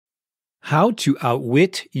How to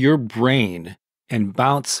outwit your brain and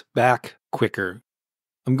bounce back quicker.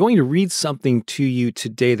 I'm going to read something to you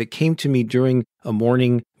today that came to me during a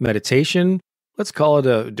morning meditation. Let's call it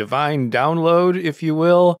a divine download, if you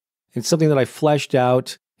will. It's something that I fleshed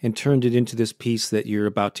out and turned it into this piece that you're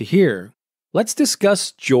about to hear. Let's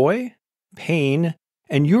discuss joy, pain,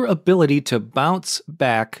 and your ability to bounce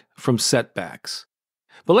back from setbacks.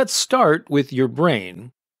 But let's start with your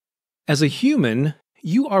brain. As a human,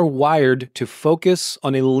 you are wired to focus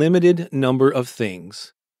on a limited number of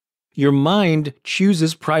things. Your mind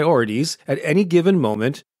chooses priorities at any given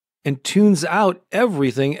moment and tunes out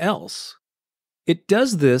everything else. It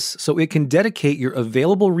does this so it can dedicate your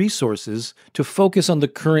available resources to focus on the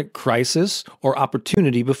current crisis or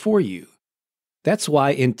opportunity before you. That's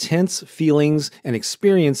why intense feelings and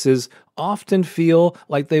experiences often feel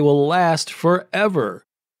like they will last forever.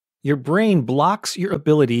 Your brain blocks your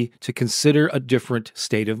ability to consider a different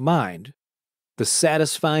state of mind. The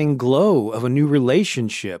satisfying glow of a new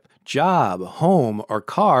relationship, job, home, or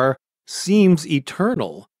car seems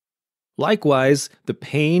eternal. Likewise, the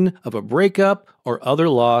pain of a breakup or other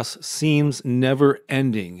loss seems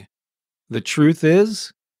never-ending. The truth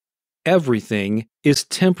is, everything is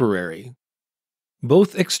temporary.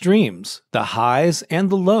 Both extremes, the highs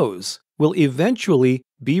and the lows, will eventually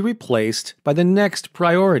be replaced by the next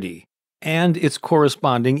priority and its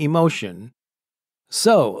corresponding emotion.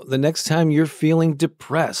 So, the next time you're feeling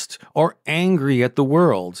depressed or angry at the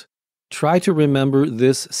world, try to remember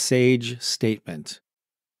this sage statement.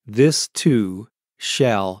 This too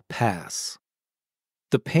shall pass.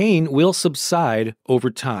 The pain will subside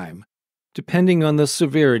over time, depending on the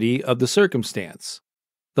severity of the circumstance.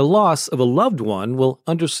 The loss of a loved one will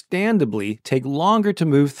understandably take longer to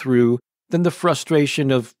move through than the frustration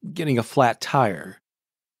of getting a flat tire.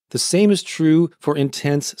 The same is true for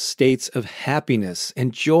intense states of happiness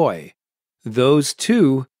and joy. Those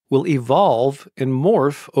too will evolve and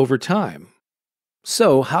morph over time.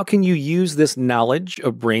 So, how can you use this knowledge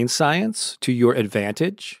of brain science to your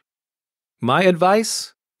advantage? My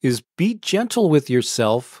advice is be gentle with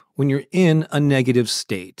yourself when you're in a negative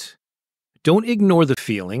state. Don't ignore the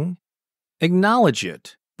feeling. Acknowledge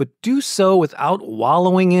it, but do so without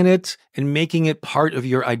wallowing in it and making it part of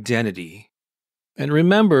your identity. And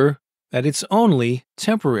remember that it's only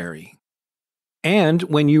temporary. And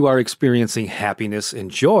when you are experiencing happiness and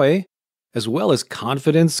joy, as well as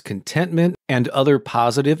confidence, contentment, and other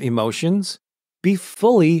positive emotions, be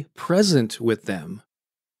fully present with them.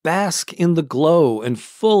 Bask in the glow and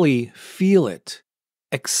fully feel it.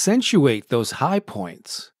 Accentuate those high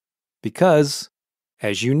points. Because,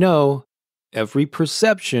 as you know, every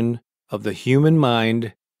perception of the human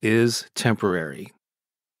mind is temporary.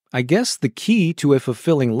 I guess the key to a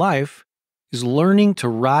fulfilling life is learning to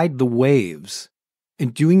ride the waves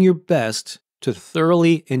and doing your best to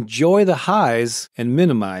thoroughly enjoy the highs and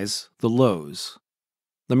minimize the lows.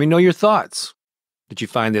 Let me know your thoughts. Did you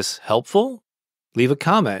find this helpful? Leave a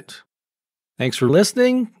comment. Thanks for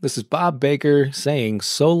listening. This is Bob Baker saying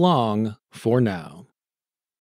so long for now.